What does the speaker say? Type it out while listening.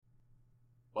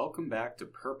Welcome back to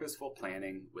Purposeful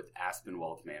Planning with Aspen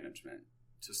Wealth Management.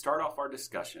 To start off our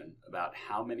discussion about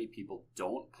how many people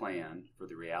don't plan for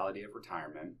the reality of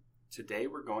retirement, today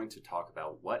we're going to talk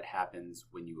about what happens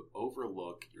when you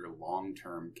overlook your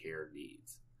long-term care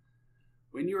needs.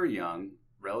 When you are young,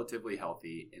 relatively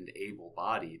healthy, and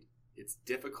able-bodied, it's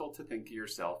difficult to think of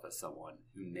yourself as someone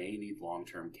who may need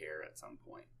long-term care at some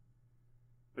point.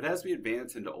 But as we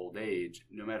advance into old age,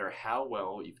 no matter how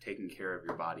well you've taken care of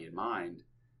your body and mind,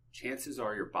 chances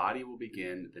are your body will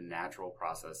begin the natural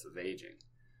process of aging.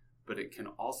 But it can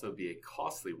also be a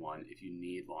costly one if you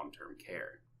need long-term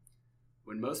care.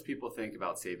 When most people think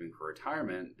about saving for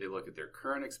retirement, they look at their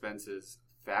current expenses,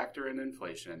 factor in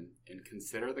inflation, and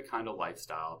consider the kind of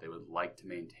lifestyle they would like to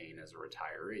maintain as a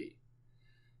retiree.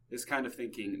 This kind of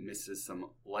thinking misses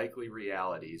some likely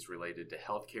realities related to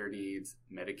healthcare needs,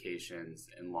 medications,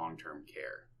 and long-term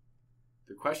care.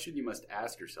 The question you must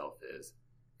ask yourself is,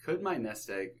 could my nest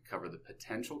egg cover the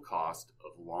potential cost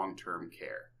of long-term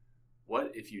care?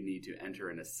 What if you need to enter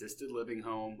an assisted living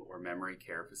home or memory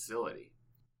care facility?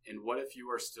 And what if you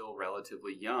are still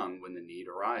relatively young when the need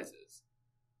arises?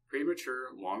 Premature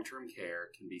long-term care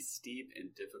can be steep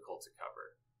and difficult to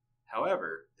cover.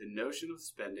 However, the notion of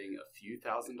spending a few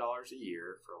 $1,000s a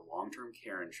year for long-term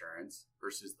care insurance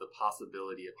versus the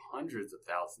possibility of hundreds of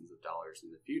thousands of dollars in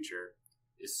the future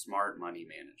is smart money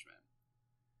management.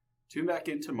 Tune back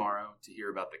in tomorrow to hear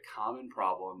about the common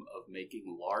problem of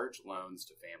making large loans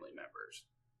to family members.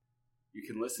 You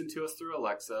can listen to us through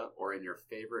Alexa or in your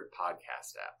favorite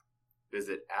podcast app.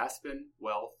 Visit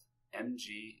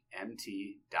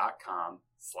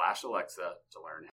aspenwealthmgmt.com/Alexa to learn